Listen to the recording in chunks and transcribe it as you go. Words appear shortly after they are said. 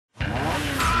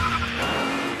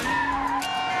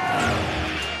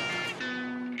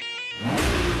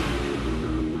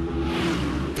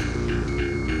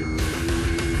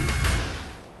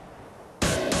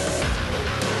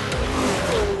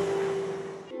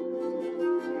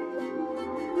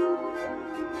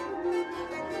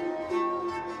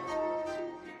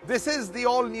This is the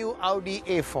all-new Audi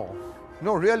A4.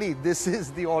 No, really, this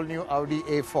is the all-new Audi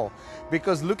A4.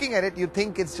 Because looking at it, you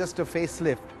think it's just a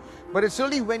facelift. But it's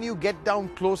only when you get down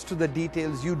close to the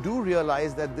details, you do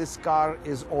realize that this car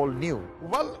is all new.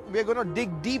 Well, we're going to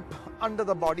dig deep under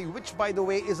the body, which, by the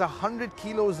way, is 100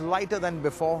 kilos lighter than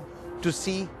before, to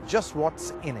see just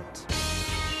what's in it.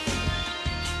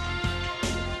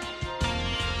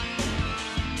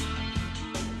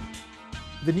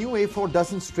 The new A4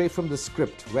 doesn't stray from the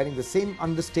script, wearing the same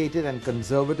understated and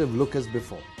conservative look as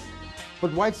before.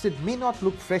 But whilst it may not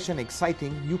look fresh and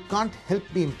exciting, you can't help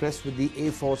be impressed with the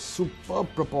A4's superb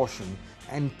proportion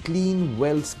and clean,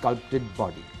 well-sculpted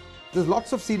body. There's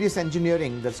lots of serious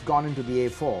engineering that's gone into the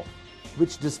A4,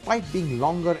 which despite being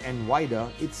longer and wider,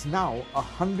 it's now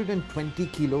 120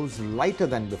 kilos lighter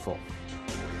than before.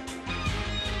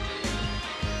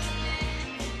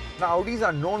 Now, Audis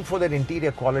are known for their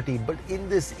interior quality, but in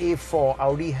this A4,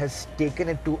 Audi has taken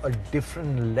it to a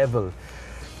different level.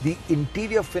 The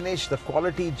interior finish, the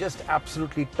quality, just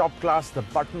absolutely top class. The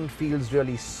button feels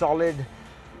really solid.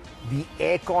 The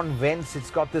aircon vents, it's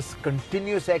got this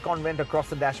continuous aircon vent across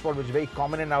the dashboard, which is very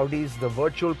common in Audis. The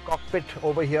virtual cockpit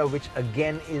over here, which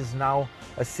again is now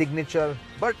a signature.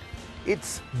 But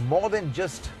it's more than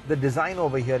just the design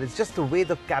over here. It's just the way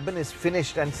the cabin is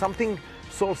finished, and something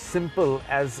so simple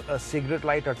as a cigarette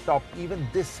lighter top, even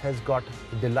this has got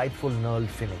a delightful knurled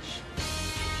finish.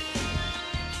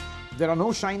 There are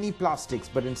no shiny plastics,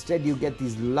 but instead you get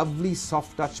these lovely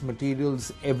soft touch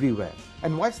materials everywhere.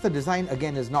 And whilst the design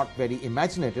again is not very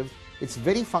imaginative, it's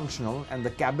very functional, and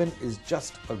the cabin is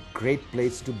just a great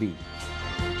place to be.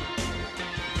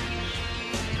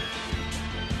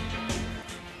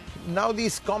 Now,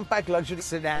 these compact luxury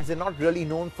sedans are not really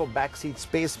known for backseat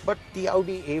space, but the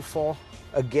Audi A4,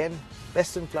 again,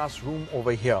 best in class room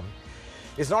over here.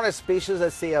 It's not as spacious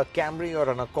as, say, a Camry or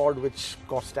an Accord, which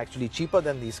cost actually cheaper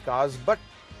than these cars, but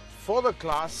for the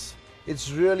class,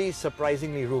 it's really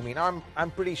surprisingly roomy. Now,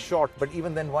 I'm pretty short, but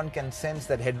even then one can sense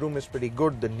that headroom is pretty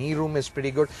good, the knee room is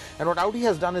pretty good, and what Audi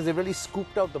has done is they've really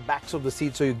scooped out the backs of the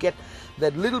seats, so you get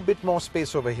that little bit more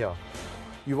space over here.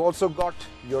 You've also got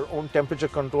your own temperature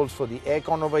controls for the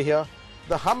aircon over here.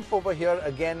 The hump over here,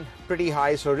 again, pretty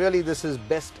high, so really this is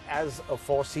best as a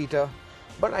four-seater,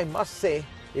 but I must say,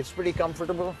 it's pretty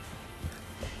comfortable,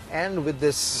 and with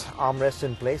this armrest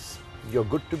in place, you're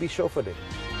good to be chauffeured in.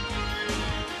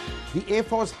 The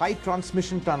A4's high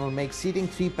transmission tunnel makes seating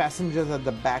three passengers at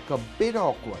the back a bit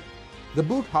awkward. The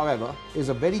boot, however, is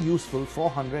a very useful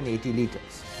 480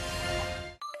 litres.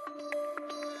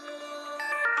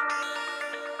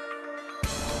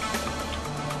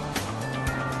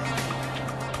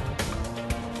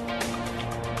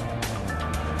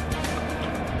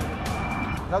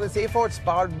 Now, this A4 is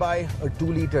powered by a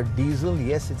 2-litre diesel.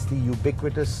 Yes, it's the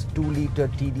ubiquitous 2-litre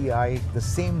TDI, the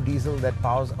same diesel that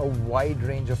powers a wide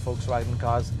range of Volkswagen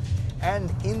cars. And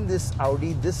in this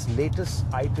Audi, this latest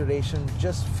iteration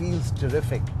just feels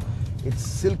terrific. It's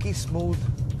silky smooth,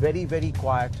 very, very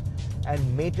quiet,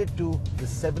 and mated to the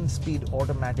 7-speed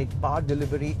automatic, power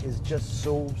delivery is just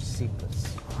so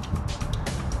seamless.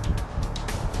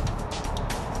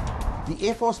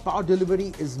 The A4's power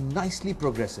delivery is nicely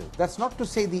progressive. That's not to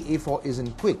say the A4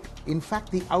 isn't quick. In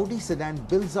fact, the Audi sedan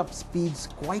builds up speeds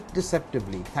quite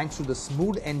deceptively thanks to the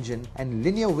smooth engine and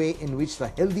linear way in which the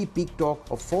healthy peak torque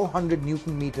of 400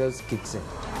 Newton meters kicks in.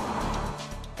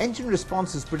 Engine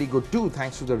response is pretty good too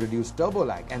thanks to the reduced turbo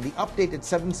lag, and the updated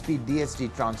 7-speed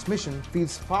DSG transmission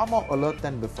feels far more alert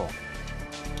than before.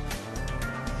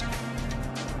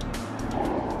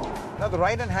 Now, the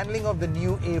ride and handling of the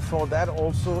new A4, that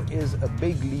also is a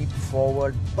big leap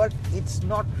forward, but it's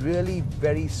not really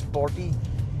very sporty.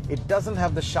 It doesn't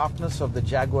have the sharpness of the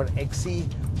Jaguar XE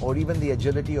or even the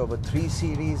agility of a 3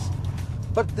 Series.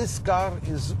 But this car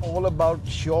is all about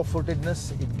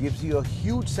sure-footedness. It gives you a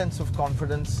huge sense of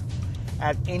confidence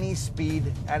at any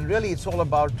speed, and really it's all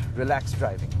about relaxed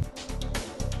driving.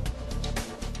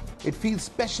 It feels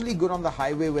especially good on the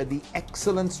highway, where the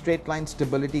excellent straight-line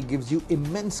stability gives you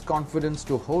immense confidence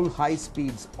to hold high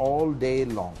speeds all day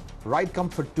long. Ride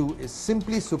comfort too is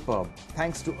simply superb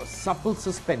thanks to a supple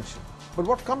suspension. But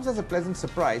what comes as a pleasant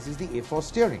surprise is the A4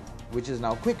 steering, which is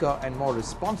now quicker and more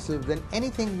responsive than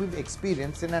anything we've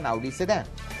experienced in an Audi sedan.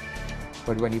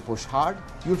 But when you push hard,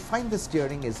 you'll find the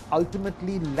steering is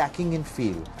ultimately lacking in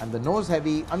feel, and the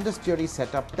nose-heavy understeery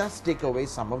setup does take away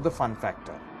some of the fun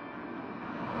factor.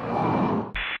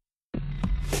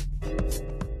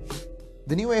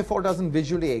 The new A4 doesn't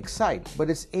visually excite, but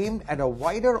it's aimed at a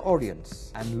wider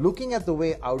audience. And looking at the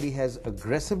way Audi has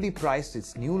aggressively priced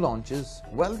its new launches,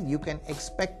 well, you can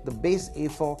expect the base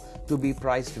A4 to be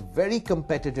priced very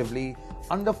competitively,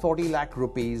 under 40 lakh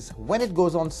rupees, when it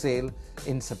goes on sale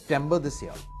in September this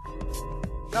year.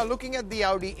 Now, looking at the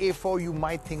Audi A4, you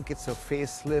might think it's a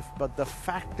facelift, but the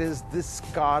fact is this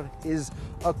car is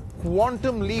a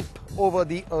quantum leap over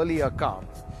the earlier car.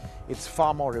 It's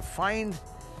far more refined,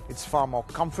 it's far more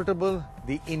comfortable.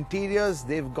 The interiors,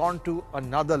 they've gone to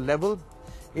another level.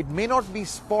 It may not be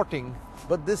sporting,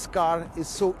 but this car is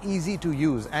so easy to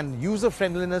use, and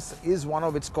user-friendliness is one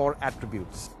of its core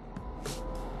attributes.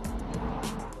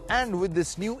 And with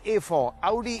this new A4,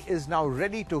 Audi is now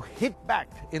ready to hit back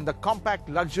in the compact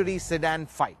luxury sedan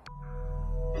fight.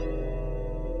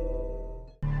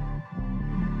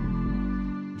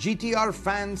 GT-R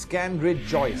fans can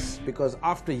rejoice because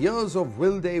after years of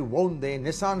will they, won't they,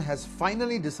 Nissan has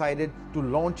finally decided to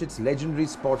launch its legendary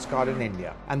sports car in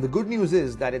India. And the good news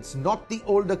is that it's not the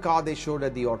older car they showed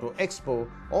at the Auto Expo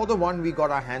or the one we got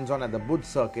our hands on at the Budh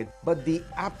circuit, but the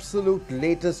absolute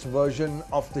latest version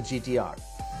of the GT-R.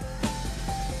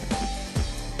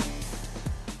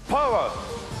 Power,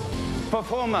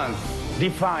 performance,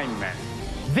 refinement.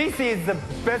 This is the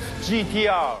best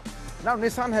GT-R. Now,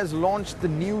 Nissan has launched the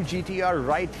new GT-R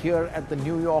right here at the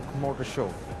New York Motor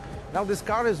Show. Now, this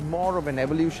car is more of an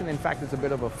evolution. In fact, it's a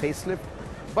bit of a facelift,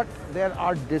 but there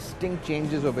are distinct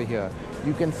changes over here.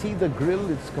 You can see the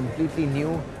grille, it's completely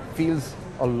new, feels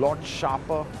a lot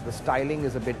sharper. The styling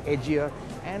is a bit edgier,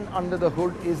 and under the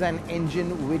hood is an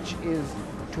engine which is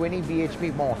 20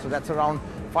 bhp more. So that's around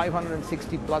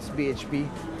 560 plus bhp,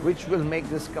 which will make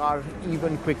this car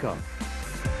even quicker.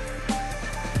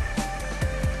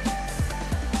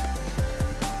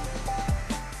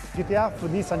 GT-R for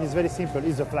Nissan is very simple.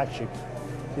 It's a flagship.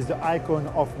 It's the icon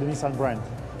of the Nissan brand.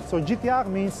 So GT-R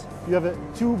means you have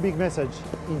two big messages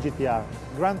in GT-R: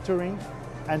 grand touring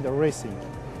and racing.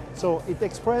 So it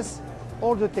expresses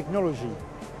all the technology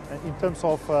in terms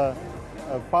of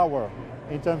power,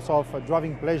 in terms of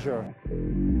driving pleasure.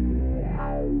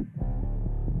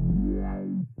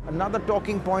 Another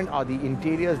talking point are the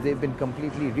interiors. They've been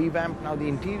completely revamped. Now, the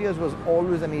interiors was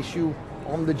always an issue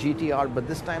on the GT-R, but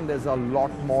this time there's a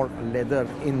lot more leather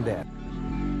in there.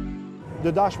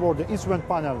 The dashboard, the instrument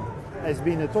panel, has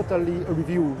been totally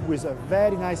reviewed with a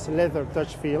very nice leather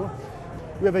touch feel.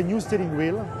 We have a new steering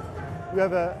wheel. We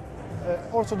have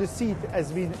also the seat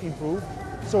has been improved.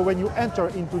 So when you enter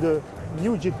into the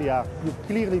new GT-R, you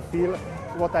clearly feel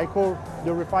what I call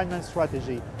the refinement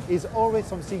strategy. Is always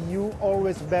something new,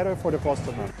 always better for the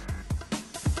customer.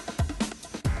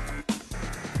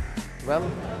 Well,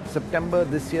 September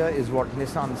this year is what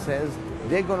Nissan says.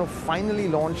 They're going to finally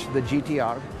launch the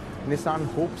GT-R. Nissan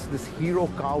hopes this hero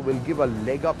car will give a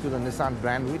leg up to the Nissan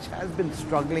brand, which has been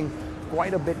struggling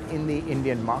quite a bit in the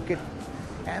Indian market.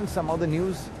 And some other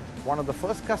news, one of the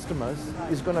first customers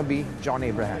is going to be John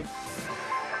Abraham.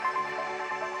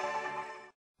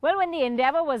 Well, when the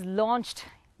Endeavour was launched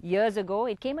years ago,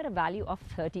 it came at a value of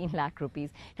 13 lakh rupees.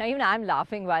 Now, even I'm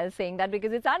laughing while saying that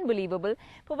because it's unbelievable.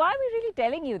 But why are we really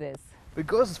telling you this?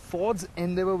 Because Ford's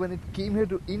Endeavour, when it came here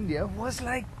to India, was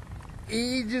like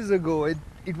ages ago.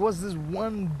 It was this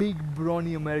one big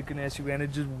brawny American SUV, and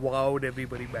it just wowed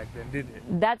everybody back then, didn't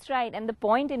it? That's right. And the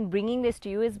point in bringing this to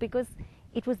you is because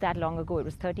it was that long ago. It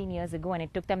was 13 years ago, and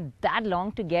it took them that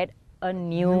long to get a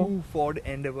new Ford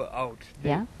Endeavour out.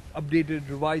 Yeah. Updated,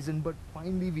 revised, but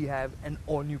finally we have an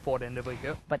all-new Ford Endeavour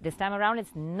here. But this time around,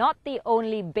 it's not the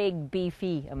only big,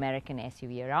 beefy American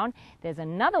SUV around. There's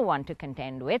another one to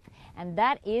contend with, and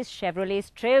that is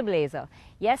Chevrolet's Trailblazer.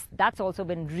 Yes, that's also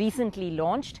been recently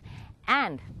launched.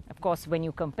 And, of course, when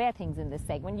you compare things in this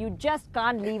segment, you just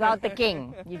can't leave out the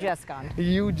king. You just can't.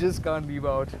 You just can't leave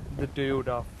out the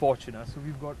Toyota Fortuner. So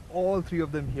we've got all three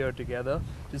of them here together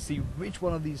to see which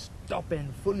one of these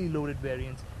top-end, fully loaded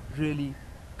variants really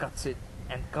cuts it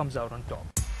and comes out on top.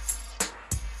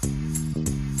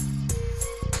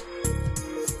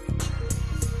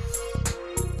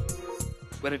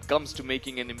 When it comes to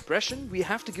making an impression, we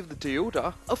have to give the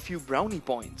Toyota a few brownie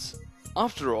points.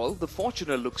 After all, the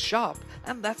Fortuner looks sharp,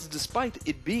 and that's despite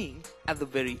it being at the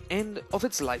very end of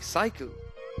its life cycle.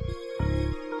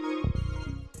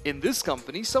 In this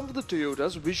company, some of the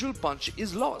Toyota's visual punch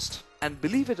is lost, and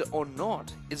believe it or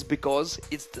not, it's because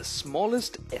it's the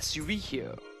smallest SUV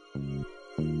here.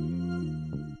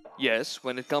 Yes,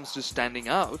 when it comes to standing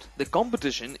out, the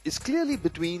competition is clearly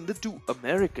between the two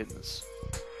Americans.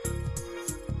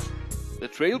 The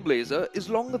Trailblazer is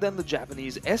longer than the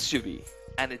Japanese SUV,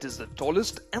 and it is the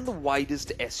tallest and the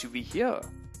widest SUV here.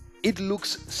 It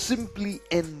looks simply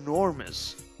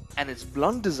enormous, and its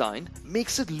blunt design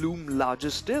makes it loom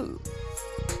larger still.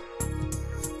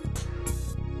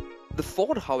 The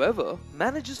Ford, however,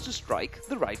 manages to strike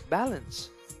the right balance.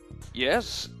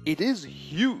 Yes, it is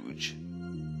huge.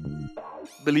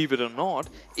 Believe it or not,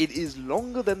 it is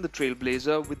longer than the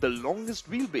Trailblazer with the longest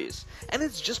wheelbase, and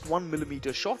it's just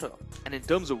 1mm shorter, and in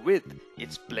terms of width,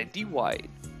 it's plenty wide.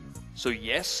 So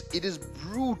yes, it is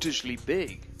brutishly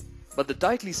big, but the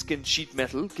tightly skinned sheet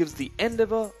metal gives the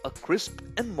Endeavour a crisp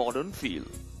and modern feel.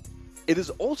 It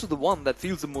is also the one that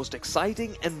feels the most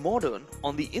exciting and modern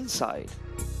on the inside.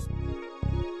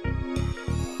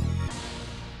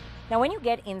 Now, when you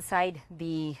get inside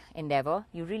the Endeavour,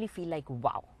 you really feel like,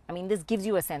 wow. I mean, this gives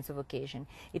you a sense of occasion.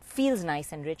 It feels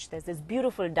nice and rich. There's this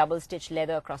beautiful double-stitched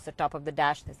leather across the top of the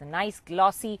dash. There's a nice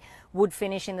glossy wood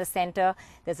finish in the center.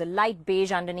 There's a light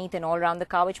beige underneath and all around the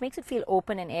car, which makes it feel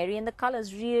open and airy, and the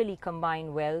colors really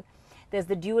combine well. There's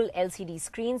the dual LCD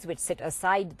screens which sit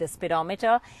aside the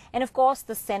speedometer, and of course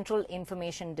the central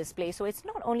information display. So it's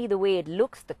not only the way it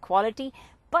looks, the quality,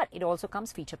 but it also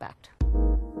comes feature-packed.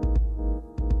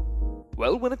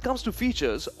 Well, when it comes to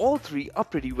features, all three are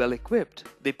pretty well equipped.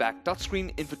 They pack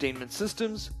touchscreen infotainment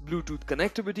systems, Bluetooth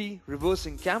connectivity,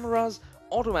 reversing cameras,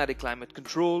 automatic climate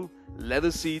control, leather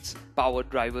seats,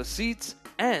 powered driver seats,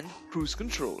 and cruise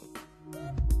control.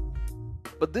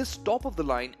 But this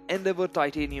top-of-the-line Endeavour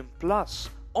Titanium Plus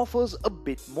offers a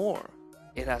bit more.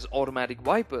 It has automatic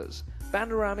wipers,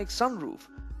 panoramic sunroof,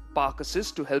 park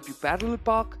assist to help you parallel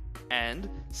park, and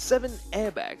 7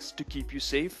 airbags to keep you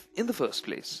safe in the first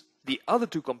place. The other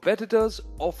two competitors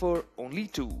offer only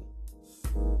 2.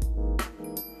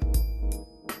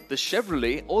 The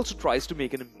Chevrolet also tries to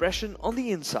make an impression on the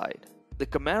inside. The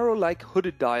Camaro-like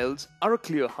hooded dials are a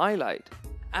clear highlight,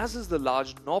 as is the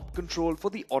large knob control for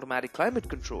the automatic climate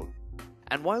control.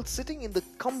 And while sitting in the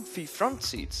comfy front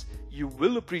seats, you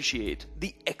will appreciate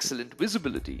the excellent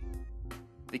visibility.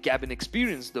 The cabin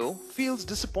experience, though, feels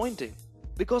disappointing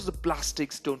because the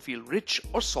plastics don't feel rich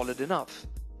or solid enough,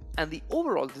 and the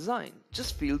overall design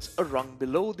just feels a rung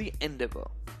below the Endeavour.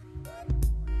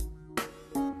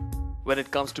 When it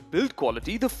comes to build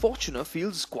quality, the Fortuner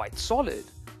feels quite solid,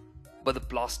 but the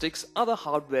plastics are the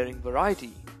hard-wearing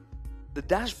variety. The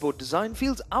dashboard design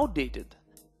feels outdated,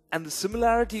 and the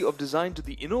similarity of design to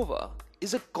the Innova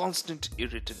is a constant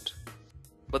irritant.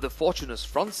 But the Fortuner's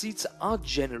front seats are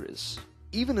generous.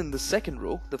 Even in the second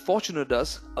row, the Fortuner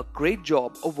does a great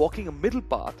job of walking a middle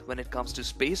path when it comes to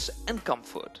space and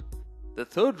comfort. The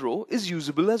third row is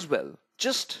usable as well,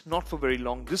 just not for very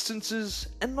long distances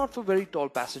and not for very tall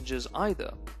passengers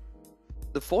either.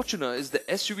 The Fortuner is the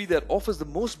SUV that offers the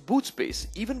most boot space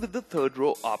even with the third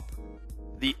row up.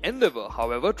 The Endeavour,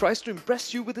 however, tries to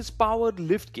impress you with its powered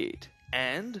liftgate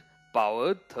and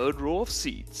powered third row of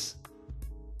seats.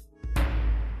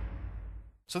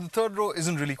 So the third row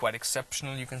isn't really quite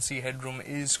exceptional. You can see headroom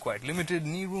is quite limited.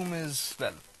 Knee room is,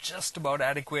 well, just about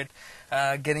adequate.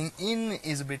 Getting in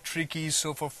is a bit tricky,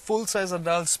 so for full-size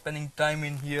adults, spending time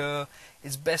in here,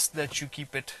 it's best that you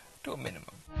keep it to a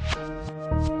minimum.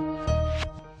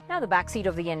 Now, the back seat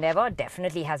of the Endeavour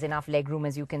definitely has enough legroom,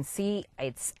 as you can see.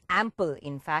 It's ample,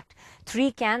 in fact.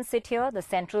 3 can sit here. The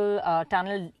central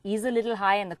tunnel is a little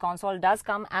high and the console does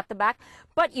come at the back,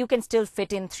 but you can still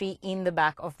fit in 3 in the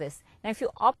back of this. Now, if you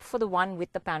opt for the one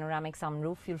with the panoramic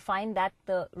sunroof, you'll find that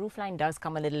the roofline does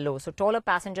come a little low. So taller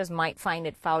passengers might find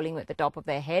it fouling at the top of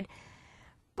their head.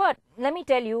 But let me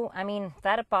tell you, I mean,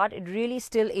 that apart, it really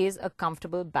still is a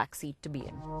comfortable back seat to be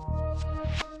in.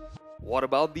 What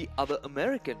about the other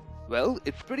American? Well,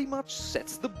 it pretty much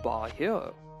sets the bar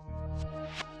here.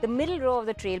 The middle row of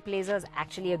the Trailblazer is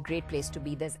actually a great place to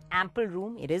be. There's ample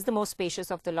room, it is the most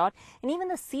spacious of the lot, and even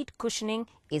the seat cushioning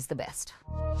is the best.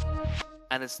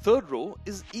 And its third row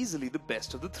is easily the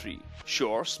best of the 3.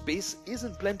 Sure, space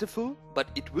isn't plentiful, but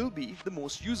it will be the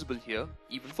most usable here,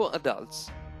 even for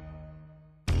adults.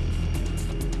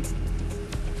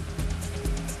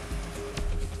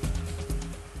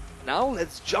 Now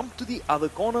let's jump to the other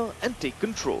corner and take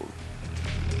control.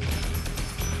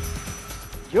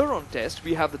 Here on test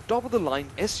we have the top-of-the-line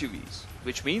SUVs,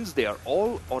 which means they are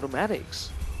all automatics.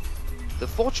 The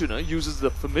Fortuner uses the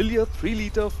familiar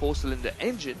 3-litre 4-cylinder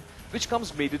engine, which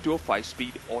comes mated to a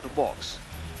 5-speed auto box.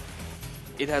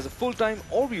 It has a full-time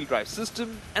all-wheel drive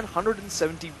system and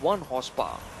 171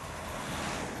 horsepower,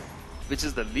 which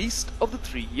is the least of the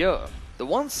 3 here. The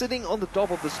one sitting on the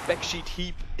top of the spec sheet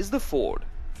heap is the Ford.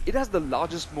 It has the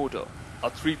largest motor, a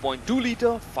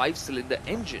 3.2-litre 5-cylinder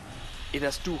engine. It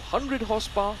has 200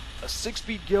 horsepower, a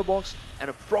 6-speed gearbox, and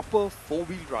a proper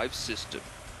 4-wheel drive system.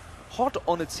 Hot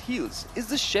on its heels is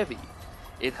the Chevy.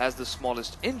 It has the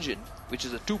smallest engine, which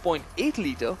is a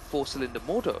 2.8-litre 4-cylinder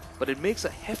motor, but it makes a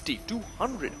hefty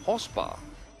 200 horsepower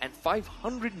and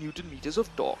 500 Newton-meters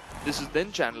of torque. This is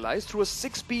then channelized through a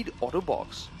 6-speed auto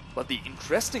box. But the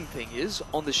interesting thing is,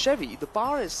 on the Chevy, the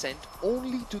power is sent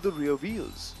only to the rear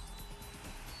wheels.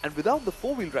 And without the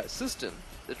 4-wheel drive system,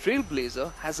 the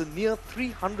Trailblazer has a near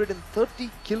 330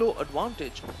 kilo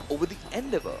advantage over the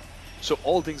Endeavour. So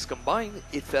all things combined,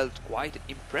 it felt quite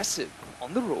impressive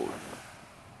on the road.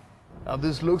 Now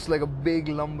this looks like a big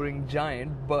lumbering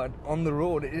giant, but on the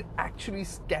road it actually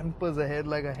scampers ahead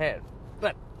like a hare.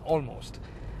 Well, almost.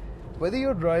 Whether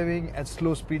you're driving at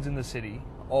slow speeds in the city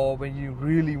or when you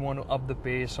really want to up the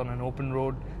pace on an open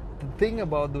road, the thing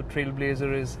about the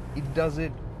Trailblazer is it does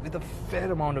it with a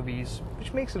fair amount of ease,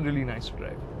 which makes it really nice to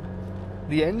drive.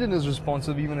 The engine is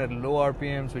responsive even at low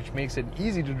RPMs, which makes it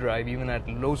easy to drive even at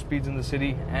low speeds in the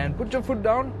city, and put your foot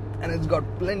down and it's got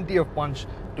plenty of punch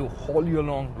to haul you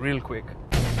along real quick.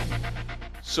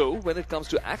 So when it comes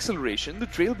to acceleration, the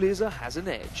Trailblazer has an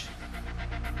edge,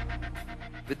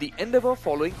 with the Endeavour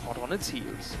following hot on its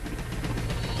heels,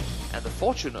 and the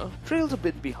Fortuner trails a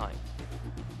bit behind.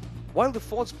 While the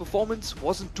Ford's performance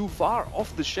wasn't too far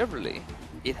off the Chevrolet,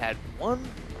 it had one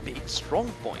big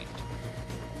strong point.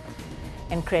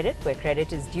 And credit where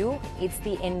credit is due, it's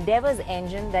the Endeavour's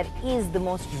engine that is the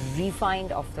most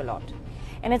refined of the lot.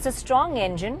 And it's a strong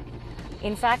engine.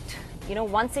 In fact,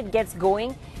 once it gets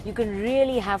going, you can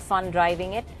really have fun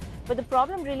driving it. But the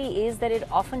problem really is that it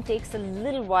often takes a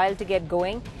little while to get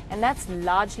going, and that's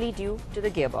largely due to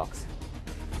the gearbox.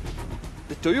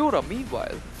 The Toyota,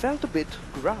 meanwhile, felt a bit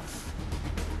gruff.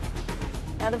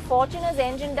 Now the Fortuner's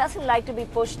engine doesn't like to be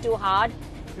pushed too hard.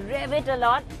 Rev it a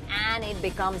lot and it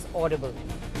becomes audible.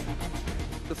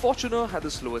 The Fortuner had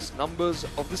the slowest numbers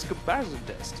of this comparison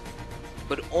test,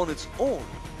 but on its own,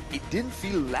 it didn't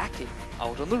feel lacking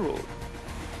out on the road.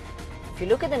 If you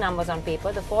look at the numbers on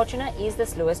paper, the Fortuner is the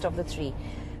slowest of the three.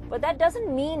 But that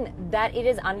doesn't mean that it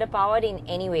is underpowered in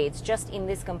any way. It's just in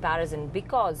this comparison,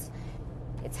 because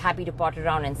it's happy to pot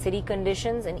around in city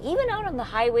conditions, and even out on the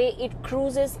highway, it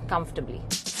cruises comfortably.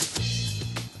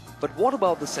 But what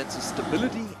about the sense of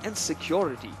stability and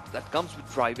security that comes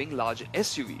with driving large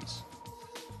SUVs?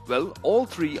 Well, all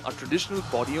three are traditional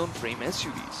body-on-frame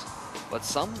SUVs, but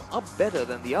some are better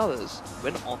than the others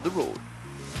when on the road.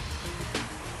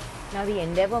 Now the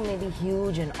Endeavour may be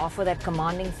huge and offer that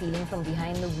commanding feeling from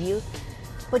behind the wheel,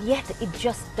 but yet it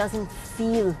just doesn't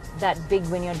feel that big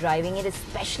when you're driving it,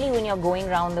 especially when you're going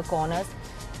around the corners.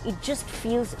 It just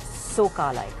feels so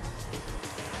car-like.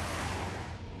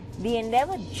 The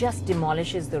Endeavour just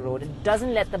demolishes the road. It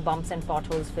doesn't let the bumps and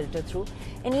potholes filter through.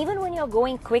 And even when you're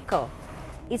going quicker,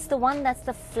 it's the one that's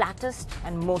the flattest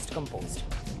and most composed.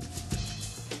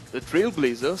 The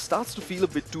Trailblazer starts to feel a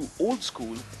bit too old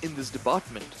school in this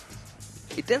department.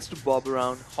 It tends to bob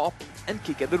around, hop and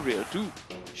kick at the rear too.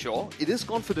 Sure, it is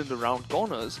confident around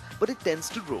corners, but it tends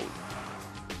to roll.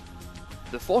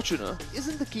 The Fortuner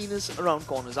isn't the keenest around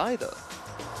corners either,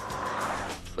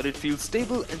 but it feels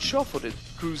stable and sure-footed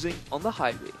cruising on the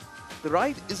highway. The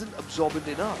ride isn't absorbent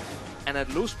enough, and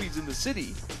at low speeds in the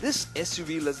city, this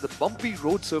SUV lets the bumpy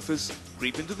road surface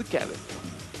creep into the cabin.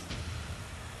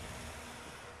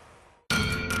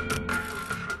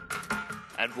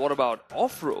 And what about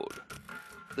off-road?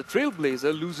 The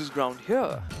Trailblazer loses ground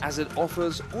here, as it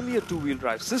offers only a 2-wheel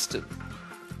drive system.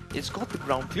 It's got the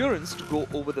ground clearance to go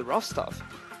over the rough stuff.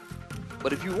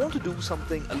 But if you want to do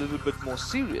something a little bit more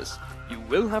serious, you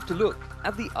will have to look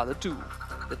at the other two.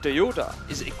 The Toyota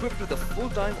is equipped with a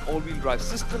full-time all-wheel drive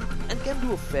system and can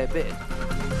do a fair bit.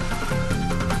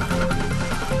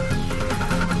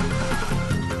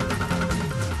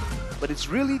 But it's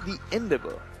really the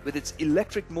Endeavour, with its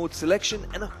electric mode selection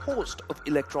and a host of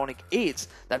electronic aids,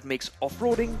 that makes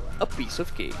off-roading a piece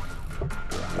of cake.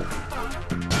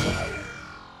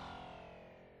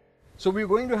 So we're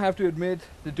going to have to admit,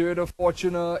 the Toyota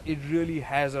Fortuner, it really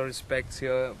has our respects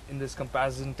here in this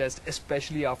comparison test,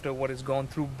 especially after what it's gone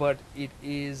through, but it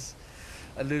is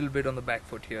a little bit on the back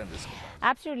foot here in this.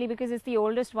 Absolutely, because it's the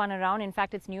oldest one around. In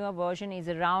fact, its newer version is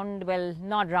around, well,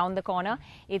 not round the corner.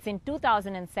 It's in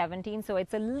 2017, so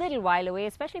it's a little while away,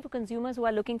 especially for consumers who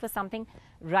are looking for something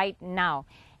right now.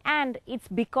 And it's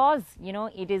because,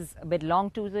 it is a bit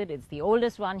long-toothed, it's the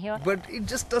oldest one here. But it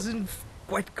just doesn't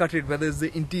quite cut it, whether it's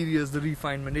the interiors, the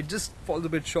refinement, it just falls a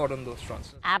bit short on those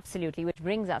fronts. Absolutely, which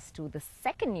brings us to the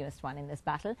second newest one in this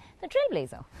battle, the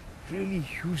Trailblazer. Really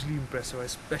hugely impressive,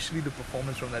 especially the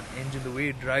performance from that engine, the way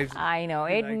it drives. I know,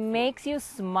 it makes you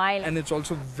smile. And it's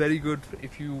also very good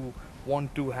if you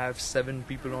want to have 7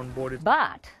 people on board.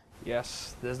 But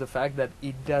yes, there's the fact that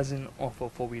it doesn't offer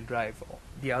 4-wheel drive.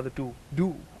 the other two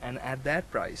do, and at that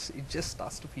price it just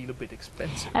starts to feel a bit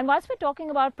expensive. And whilst we're talking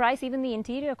about price, even the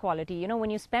interior quality, you know, when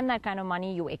you spend that kind of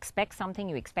money, you expect something,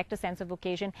 you expect a sense of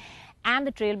occasion, and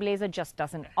the Trailblazer just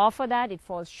doesn't offer that. It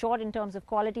falls short in terms of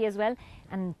quality as well,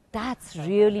 and that's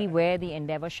really where the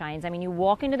Endeavour shines. I mean, you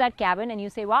walk into that cabin and you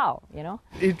say, wow, you know.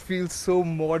 It feels so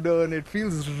modern, it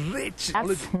feels rich.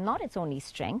 That's not its only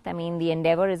strength. I mean, the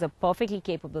Endeavour is a perfectly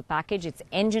capable package. Its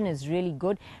engine is really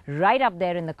good, right up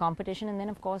there in the competition, and then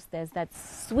of course there's that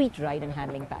sweet ride and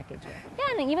handling package.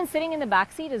 Yeah, and even sitting in the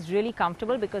back seat is really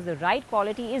comfortable because the ride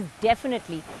quality is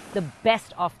definitely the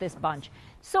best of this bunch.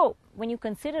 So when you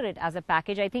consider it as a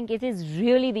package, I think it is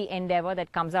really the Endeavour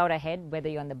that comes out ahead, whether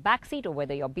you're in the back seat or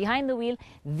whether you're behind the wheel.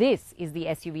 This is the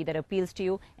SUV that appeals to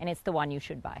you, and it's the one you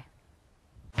should buy.